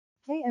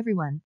Hey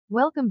everyone,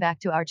 welcome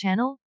back to our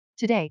channel.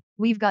 Today,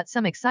 we've got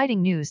some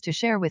exciting news to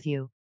share with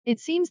you.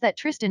 It seems that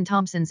Tristan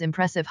Thompson's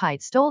impressive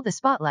height stole the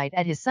spotlight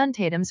at his son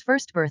Tatum's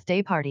first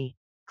birthday party.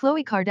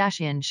 Khloe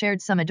Kardashian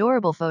shared some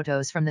adorable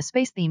photos from the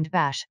space-themed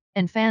bash,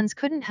 and fans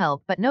couldn't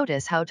help but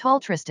notice how tall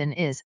Tristan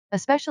is,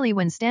 especially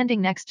when standing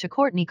next to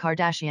Kourtney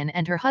Kardashian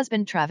and her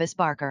husband Travis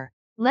Barker.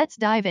 Let's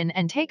dive in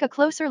and take a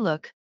closer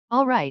look.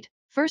 Alright,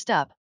 first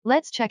up,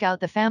 let's check out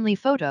the family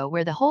photo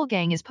where the whole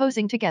gang is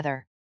posing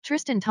together.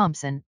 Tristan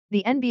Thompson,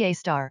 the NBA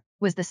star,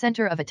 was the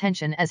center of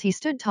attention as he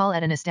stood tall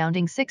at an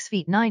astounding 6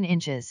 feet 9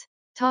 inches.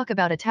 Talk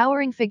about a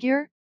towering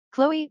figure?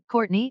 Khloe,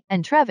 Kourtney,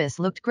 and Travis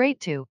looked great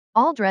too,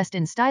 all dressed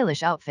in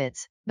stylish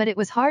outfits, but it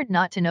was hard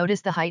not to notice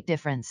the height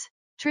difference.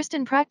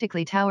 Tristan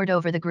practically towered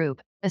over the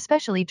group,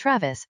 especially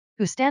Travis,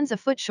 who stands a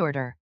foot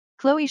shorter.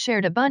 Khloe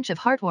shared a bunch of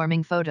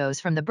heartwarming photos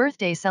from the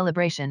birthday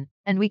celebration,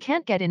 and we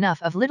can't get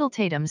enough of little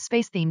Tatum's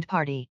space-themed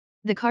party.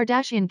 The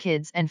Kardashian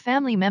kids and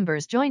family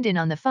members joined in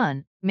on the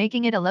fun,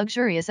 making it a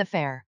luxurious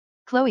affair.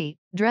 Khloe,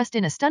 dressed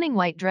in a stunning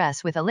white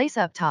dress with a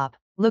lace-up top,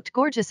 looked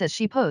gorgeous as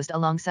she posed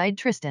alongside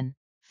Tristan.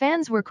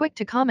 Fans were quick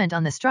to comment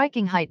on the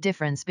striking height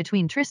difference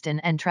between Tristan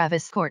and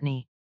Travis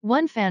Kourtney.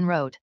 One fan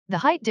wrote, "The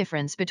height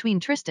difference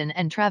between Tristan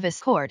and Travis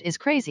Kourt is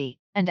crazy,"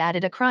 and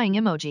added a crying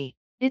emoji.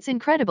 It's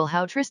incredible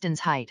how Tristan's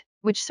height,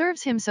 which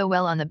serves him so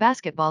well on the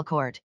basketball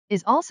court,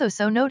 is also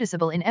so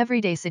noticeable in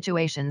everyday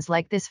situations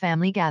like this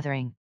family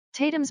gathering.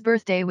 Tatum's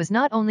birthday was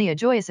not only a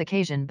joyous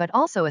occasion but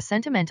also a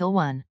sentimental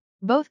one.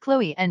 Both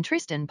Khloe and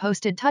Tristan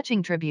posted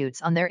touching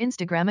tributes on their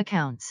Instagram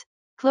accounts.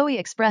 Khloe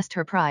expressed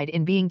her pride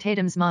in being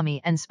Tatum's mommy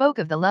and spoke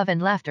of the love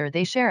and laughter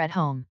they share at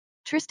home.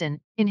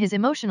 Tristan, in his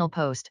emotional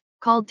post,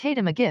 called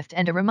Tatum a gift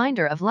and a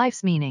reminder of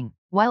life's meaning,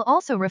 while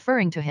also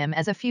referring to him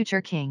as a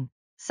future king.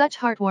 Such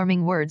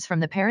heartwarming words from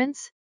the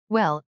parents?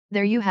 Well,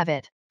 there you have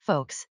it,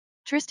 folks.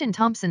 Tristan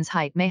Thompson's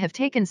height may have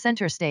taken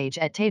center stage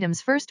at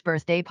Tatum's first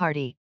birthday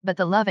party, but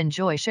the love and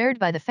joy shared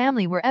by the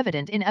family were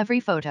evident in every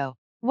photo.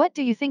 What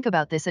do you think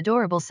about this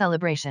adorable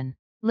celebration?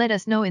 Let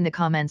us know in the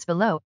comments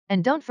below,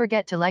 and don't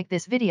forget to like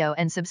this video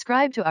and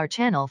subscribe to our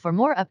channel for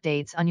more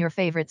updates on your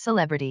favorite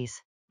celebrities.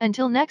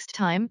 Until next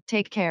time,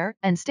 take care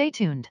and stay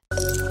tuned.